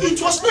that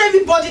it was not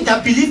everybody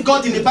that believed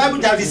God in the Bible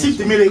that received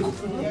the miracle?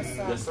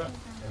 Yes, sir.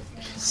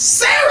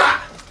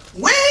 Sarah,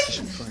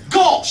 when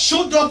God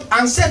showed up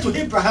and said to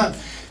Abraham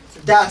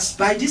that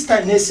by this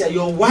time next year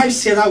your wife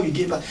Sarah will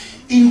give birth,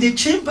 in the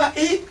chamber,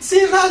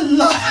 Sarah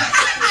laughed.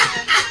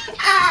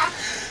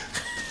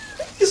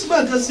 This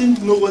man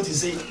doesn't know what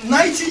he's saying.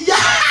 90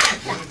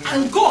 years,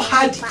 and God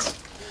had it.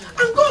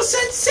 And God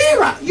said,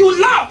 Sarah,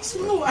 you laughed.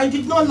 No, I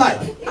did not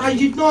lie. I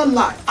did not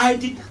lie. I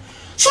did.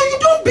 So you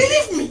don't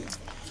believe me?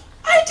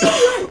 I didn't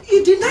lie.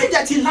 He denied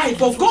that he lied,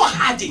 but God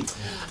had it.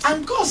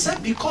 And God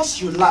said,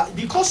 because you laugh,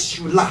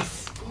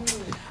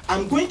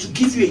 I'm going to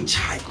give you a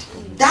child.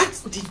 That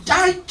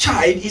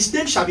child, his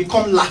name shall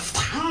become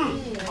laughter.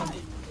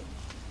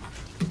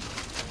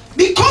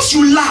 Because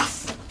you laugh.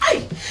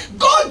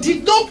 God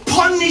did not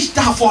punish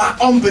that for our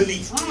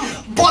unbelief.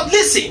 But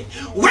listen,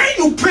 when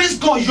you praise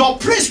God, your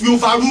praise will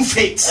overrule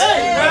faith.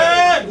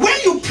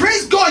 When you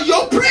praise God,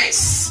 your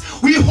praise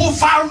will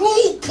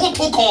overrule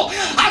protocol.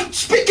 I'm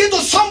speaking to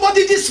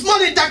somebody this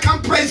morning that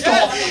can praise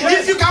God.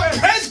 If you can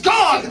praise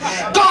God,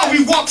 God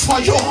will work for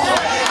you.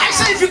 I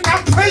say if you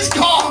can praise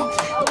God,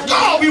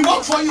 God will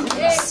work for you.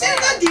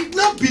 Sarah did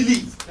not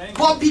believe,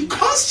 but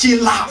because she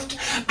laughed,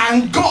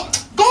 and God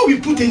will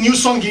put a new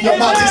song in your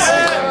mouth.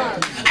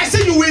 I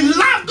say you will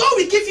laugh. God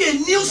will give you a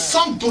new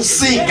song to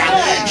sing.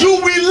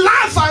 You will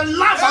laugh and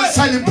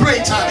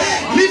celebrate.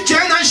 Lift your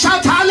hand and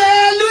shout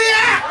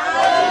hallelujah.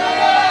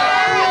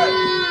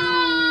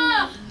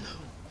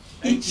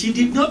 She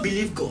did not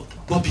believe God,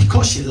 but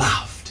because she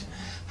laughed.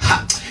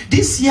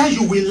 This year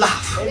you will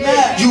laugh.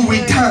 You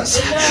will dance.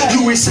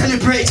 You will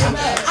celebrate.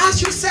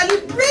 As you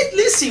celebrate,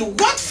 listen,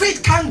 what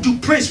faith can't do,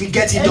 praise will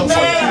get it done for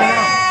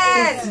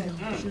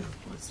you.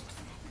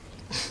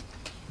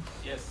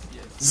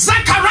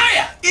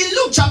 Zachariah in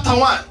Luke chapter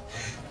 1,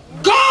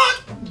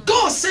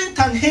 God sent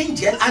an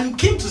angel and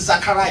came to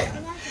Zachariah.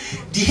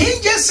 The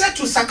angel said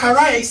to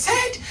Zachariah, he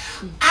said,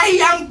 I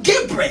am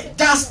Gabriel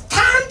that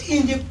stand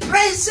in the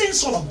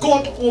presence of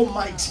God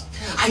Almighty.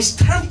 I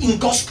stand in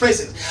God's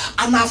presence,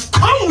 and I've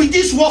come with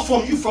this word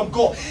from you from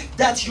God,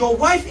 that your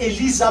wife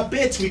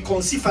Elizabeth will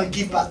conceive and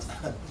give birth.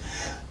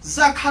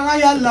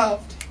 Zachariah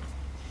laughed.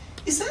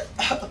 He said,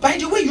 by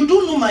the way, you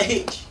don't know my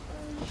age.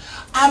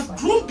 I've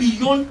grown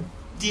beyond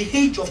the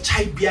age of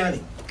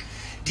childbearing.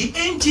 The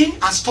engine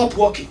has stopped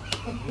working.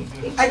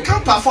 I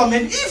can't perform,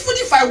 and even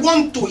if I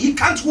want to, it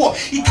can't work.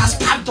 It has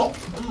packed up.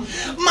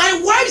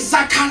 My wife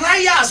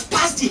Zachariah has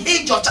passed the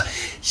age of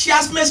she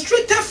has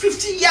menstruated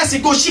 50 years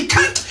ago. She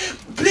can't.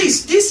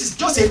 Please, this is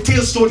just a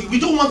tale story. We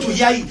don't want to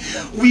hear it.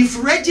 We've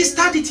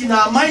registered it in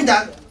our mind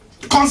that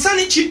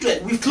concerning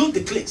children, we close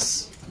the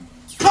place.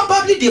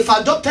 Probably they've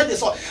adopted the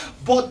son,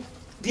 but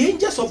the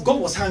angels of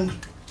God was angry.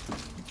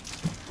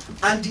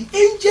 And the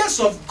angels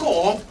of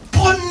God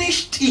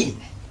punished him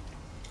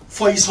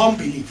for his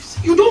unbelief.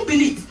 You don't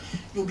believe,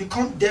 you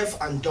become deaf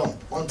and dumb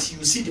until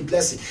you see the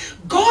blessing.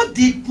 God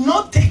did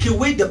not take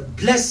away the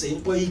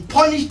blessing, but he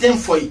punished them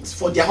for it,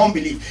 for their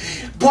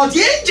unbelief. But the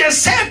angel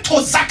said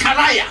to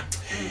Zachariah,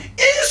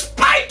 in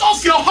spite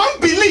of your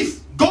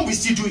unbelief, God will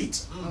still do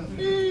it.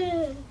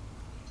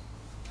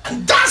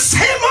 And that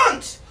same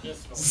month,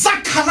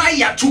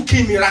 Zachariah took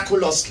him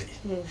miraculously.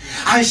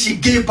 And she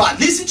gave birth.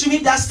 Listen to me,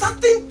 there are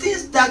certain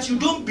things that you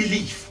don't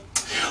believe,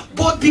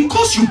 but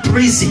because you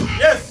praise him,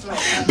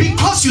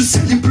 because you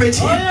celebrate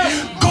him,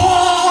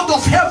 God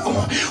of heaven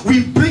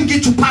will bring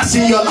it to pass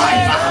in your life.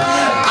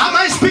 Am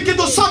I speaking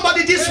to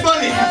somebody this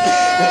morning?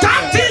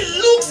 That thing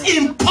looks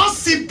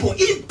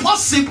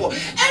impossible.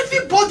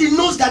 Everybody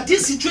knows that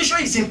this situation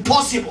is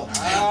impossible,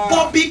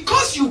 but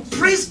because you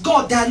praise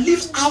God that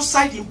lives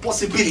outside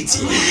impossibility,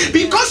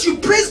 because you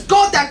praise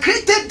God that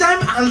created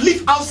time and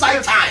live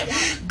outside time,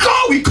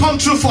 God will come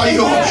true for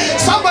you.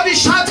 Somebody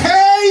shout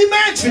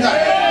amen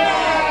tonight.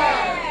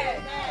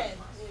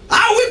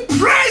 I will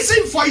praise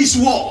him for his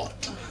word.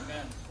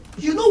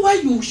 You know why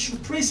you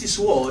should praise his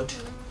word?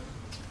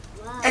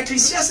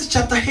 Ecclesiastes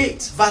chapter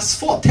 8 verse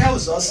 4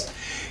 tells us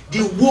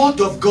the word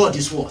of God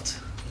is what?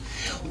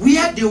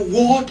 Where the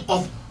word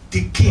of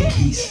the king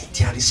is,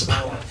 there is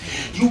power.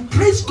 You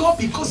praise God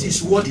because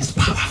his word is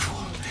powerful.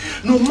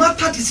 No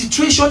matter the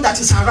situation that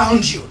is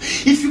around you,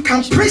 if you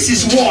can praise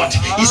his word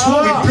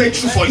will break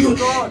through for you.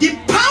 The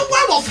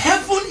power of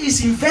heaven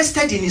is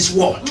invested in his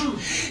word.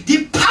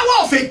 The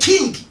power of a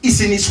king is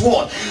in his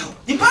word.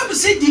 The Bible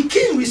said the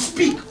king will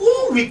speak.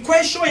 Who will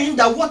question him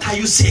that what are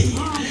you saying?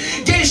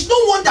 There is no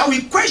one that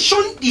will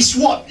question his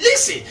word.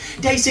 Listen,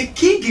 there is a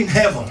king in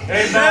heaven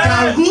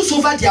that rules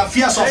over the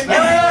affairs of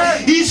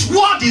men. His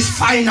word is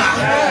final.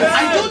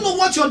 I don't know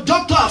what your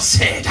doctor has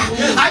said.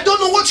 I don't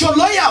know what your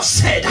lawyer has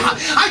said.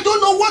 I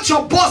don't know what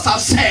your boss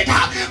has said.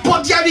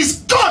 But there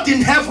is God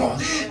in heaven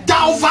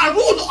that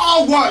overruled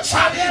all words,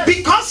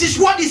 because his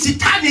word is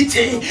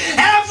eternity.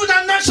 Heaven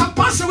and earth shall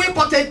pass away,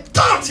 but a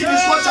dot in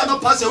his word shall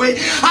not pass away.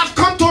 I've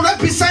come to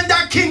represent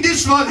that king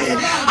this morning.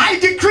 I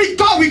decree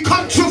God will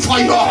come true for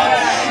you.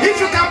 If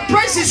you can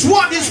praise his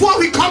word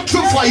will come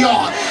true for you.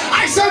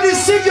 I say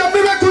receive your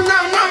miracle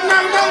now.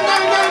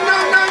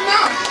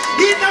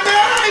 In the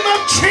name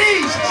of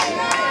Jesus.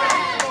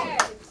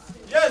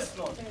 Yes,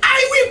 Lord. I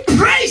will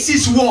praise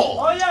his word.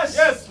 Oh, yes.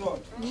 Yes,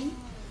 Lord.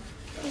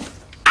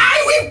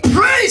 I will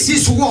praise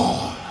his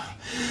word.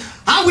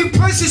 I will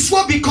praise his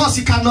word because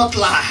he cannot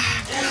lie.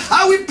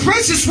 I will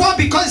praise his word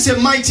because he's a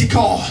mighty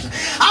God.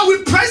 I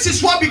will praise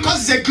his word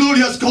because he's a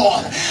glorious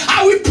God.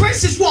 I will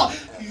praise his word.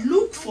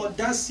 Look for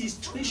that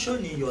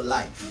situation in your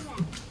life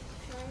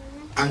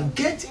and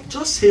get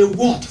just a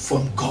word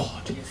from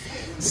God.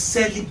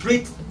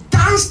 Celebrate,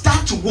 dance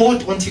that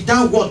word until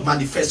that word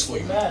manifests for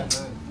you.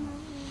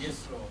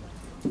 Yes, Lord.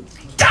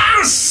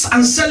 Dance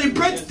and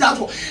celebrate that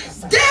word.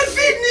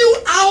 David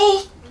knew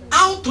how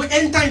to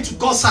enter into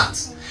God's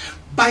heart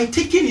by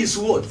taking his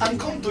word and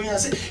come to him and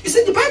say, you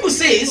see, the Bible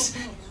says,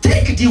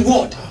 take the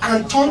word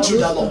and turn to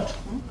the Lord.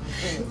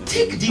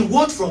 Take the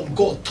word from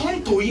God,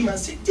 turn to him and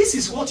say, this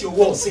is what your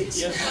word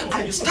says.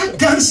 And you start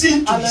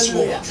dancing to his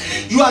word.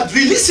 You are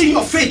releasing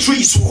your faith through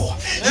his word.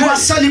 You are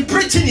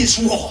celebrating his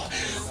word.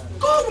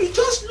 God will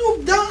just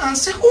look down and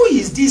say, who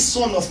is this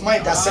son of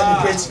mine that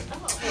celebrates me?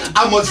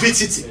 I must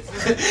visit him.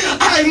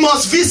 I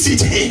must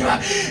visit him.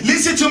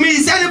 Listen to me.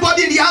 Is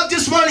anybody in the house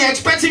this morning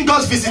expecting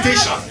God's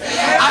visitation?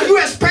 Are you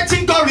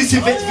expecting God's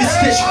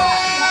visitation?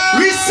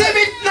 Receive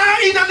it now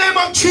in the name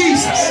of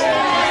Jesus.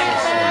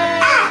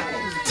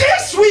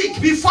 This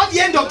week, before the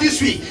end of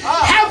this week,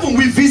 heaven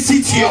will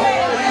visit you.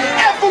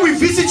 Heaven will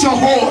visit your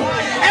home.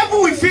 Heaven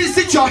will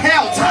visit your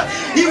health.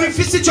 He will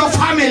visit your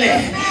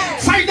family.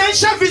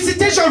 Financial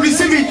visitation,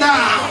 receive it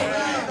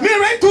now.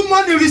 Miracle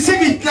money,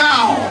 receive it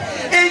now.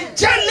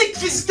 Angelic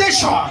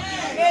visitation,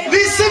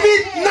 receive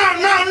it now.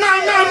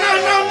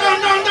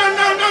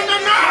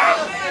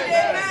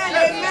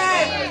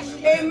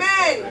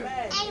 Amen.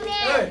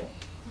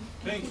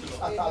 Thank you,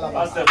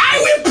 Lord. I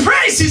will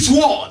praise his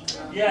word.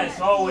 Yes,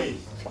 always.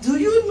 Do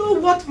you know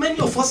what many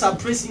of us are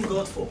praising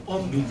God for?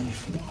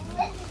 Unbelief.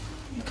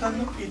 It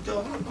cannot be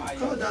done.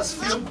 God has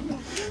failed.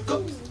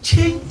 God,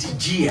 change the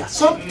gear.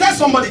 Tell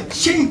somebody,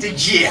 change the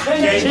gear.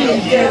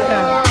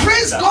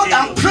 Praise God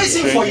and praise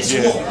him for his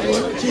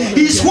word.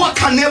 His word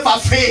can never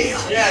fail.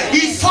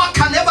 His word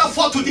can never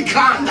fall to the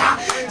ground.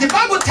 The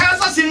Bible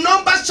tells us in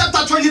Numbers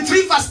chapter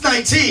 23 verse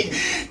 19,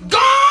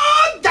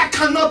 God that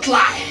cannot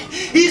lie.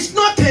 He's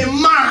not a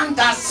man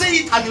that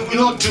say it and he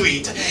will not do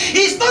it.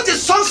 He's not the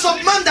sons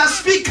of man that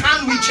speak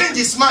and will change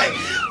his mind.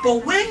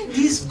 But when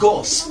this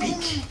God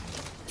speak,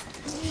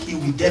 he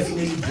will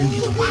definitely bring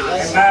it to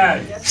pass.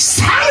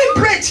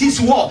 Celebrate his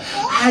word.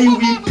 I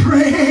will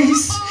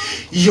praise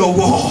your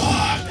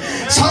word.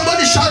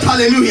 Somebody shout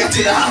hallelujah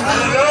to that.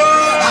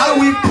 I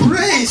will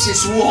praise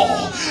his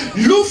word.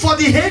 Look for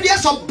the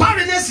areas of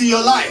barrenness in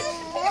your life.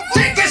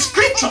 Take a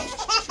scripture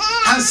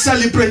and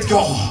celebrate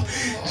God.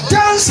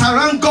 Dance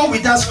around God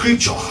with that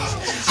scripture,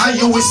 and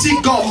you will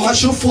see God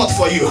marshal forth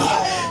for you.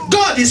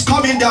 God is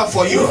coming down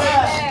for you.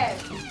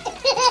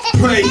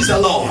 Praise the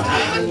Lord.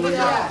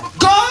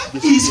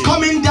 God is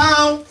coming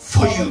down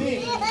for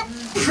you.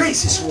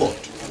 Praise his word.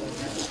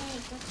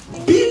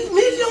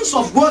 Millions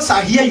of words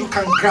are here. You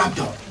can grab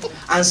them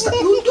and start.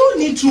 You don't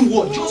need 2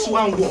 words, just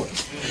 1 word.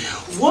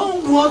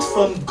 1 word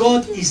from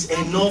God is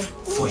enough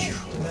for you.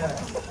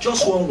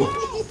 Just 1 word.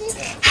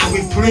 I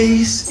will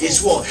praise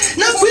his word.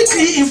 Now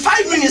quickly, in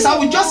 5 minutes, I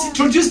will just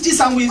introduce this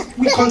and we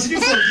continue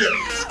from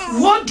here.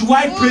 What do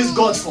I praise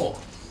God for?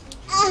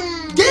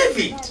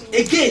 David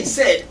again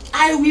said,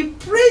 I will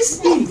praise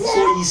him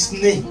for his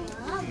name.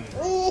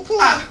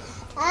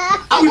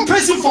 I will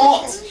praise him for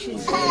what?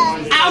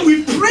 I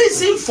will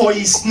praise him for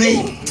his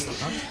name.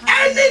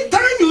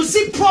 Anytime you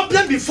see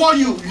problem before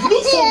you,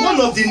 look for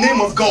one of the name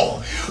of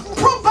God.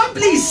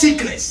 Probably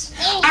sickness.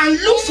 And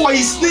look for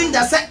his name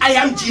that says, I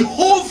am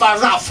Jehovah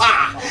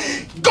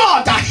Rapha,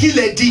 God that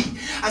healed thee.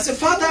 I say,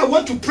 Father, I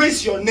want to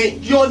praise your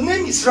name. Your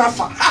name is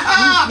Rapha.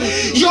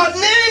 Your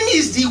name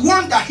is the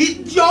one that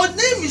heals. Your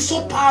name is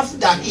so powerful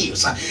that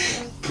heals.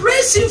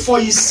 Praise him for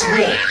his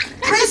word.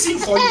 Praise him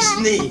for his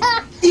name.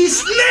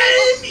 His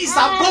name is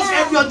above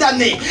every other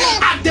name.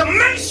 At the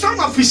mention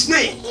of his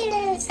name,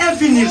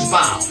 every knee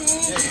bow,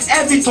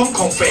 every tongue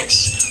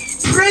confess.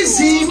 Praise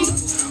him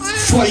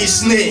for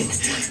his name.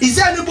 Is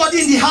there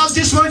anybody in the house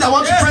this morning that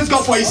wants to praise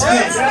God for his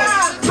name?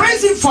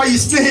 Praise him for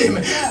his name.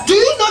 Do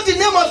you know the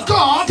name of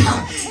God?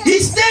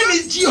 His name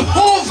is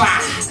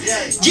Jehovah.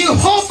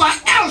 Jehovah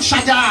El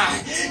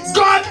Shaddai,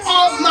 God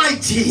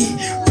Almighty.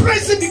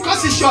 Praise him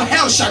because he's your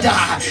El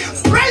Shaddai.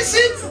 Praise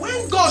him.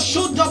 When God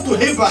showed up to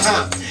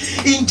Abraham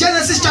in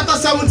Genesis chapter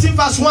 17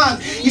 verse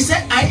 1, he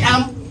said, I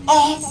am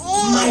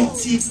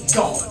Almighty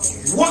God.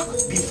 Walk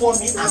before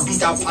me and be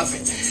thou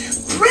perfect.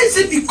 Praise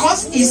him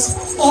because he's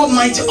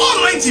Almighty.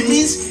 Almighty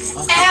means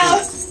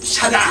El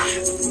Shaddai.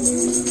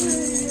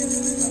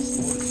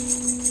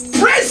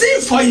 Praise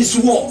him for his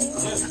word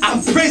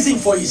and praise him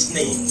for his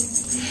name.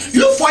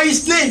 Look for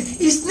his name.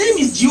 His name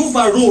is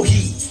Jehovah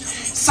Rohi.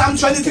 Psalm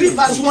 23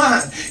 verse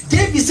 1.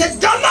 David said,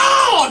 the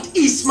Lord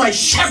is my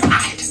shepherd,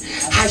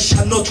 I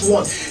shall not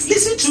want.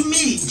 Listen to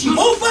me.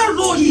 Jehovah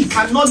Rohi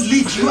cannot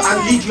lead you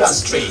and lead you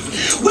astray.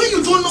 When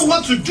you don't know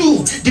what to do,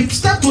 the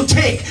step to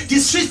take, the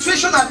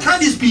situation at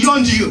hand is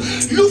beyond you.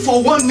 Look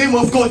for one name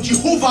of God,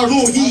 Jehovah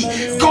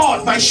Rohi.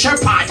 God, my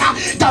shepherd.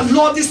 The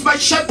Lord is my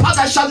shepherd,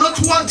 I shall not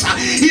want.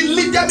 He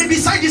leadeth me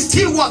beside the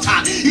still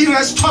water. He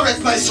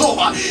restored my soul.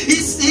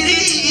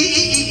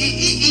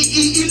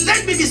 He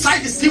led me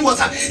beside the still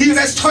water. He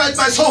restored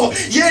my soul.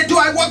 Yea, do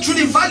I walk through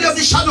the valley of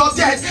the shadow of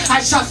death, I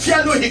shall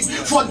fear no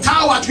evil, for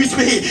thou art with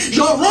me.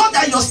 Your rod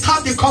and your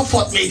staff, they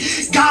comfort me.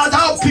 God,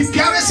 thou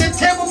preparest a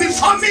table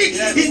before me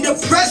in the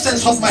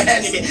presence of my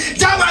enemy.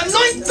 Thou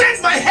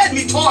anointed my head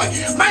with oil.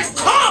 My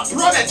cup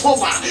runneth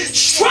over.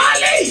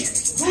 Surely,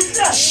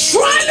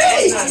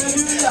 surely,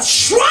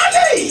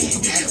 surely,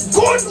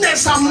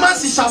 goodness and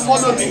mercy shall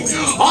follow me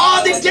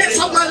all the days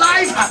of my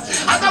life,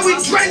 and I will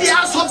dwell in the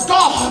house of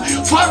God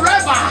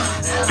forever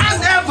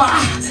and ever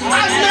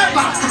and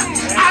never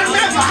and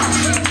never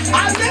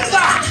and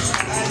never.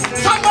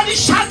 Somebody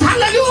shout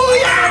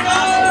hallelujah!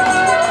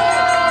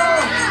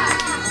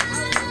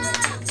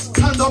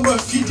 Stand on your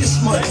feet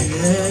this morning.